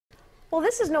Well,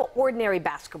 this is no ordinary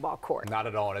basketball court. Not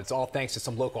at all, and it's all thanks to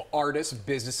some local artists,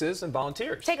 businesses, and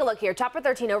volunteers. Take a look here. Chopper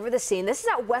 13 over the scene. This is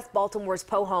at West Baltimore's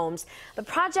Poe Homes. The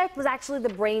project was actually the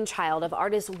brainchild of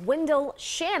artists Wendell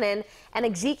Shannon and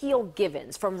Ezekiel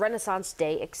Givens from Renaissance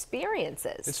Day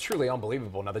Experiences. It's truly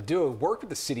unbelievable. Now, the duo worked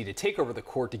with the city to take over the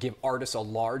court to give artists a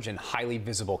large and highly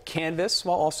visible canvas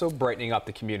while also brightening up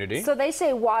the community. So they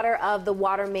say video of the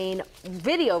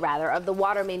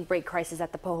water main break crisis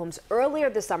at the Poe Homes earlier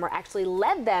this summer actually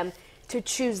led them to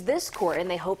choose this court, and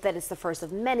they hope that it's the first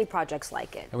of many projects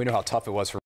like it. And we know how tough it was for